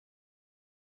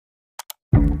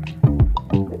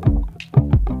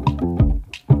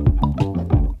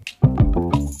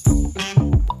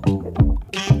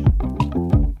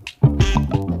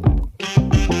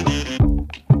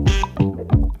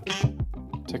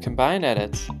Combine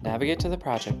edits, navigate to the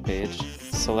project page,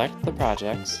 select the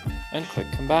projects, and click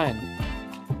Combine.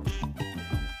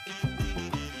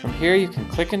 From here you can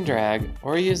click and drag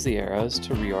or use the arrows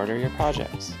to reorder your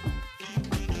projects.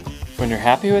 When you're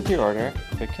happy with your order,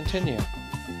 click Continue.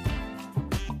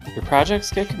 Your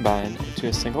projects get combined into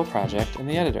a single project in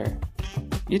the editor.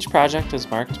 Each project is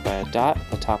marked by a dot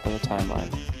at the top of the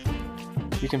timeline.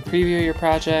 You can preview your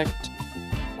project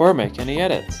or make any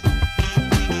edits.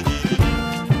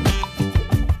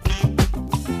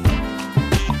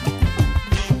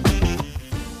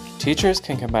 Teachers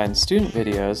can combine student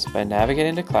videos by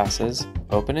navigating to classes,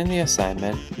 opening the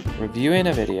assignment, reviewing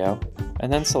a video,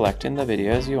 and then selecting the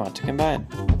videos you want to combine.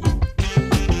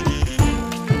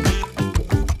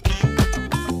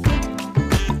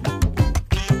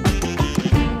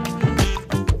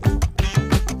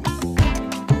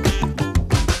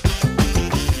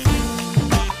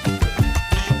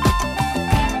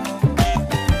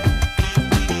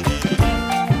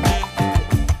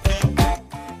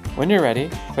 When you're ready,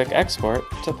 click Export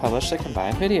to publish the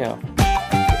combined video.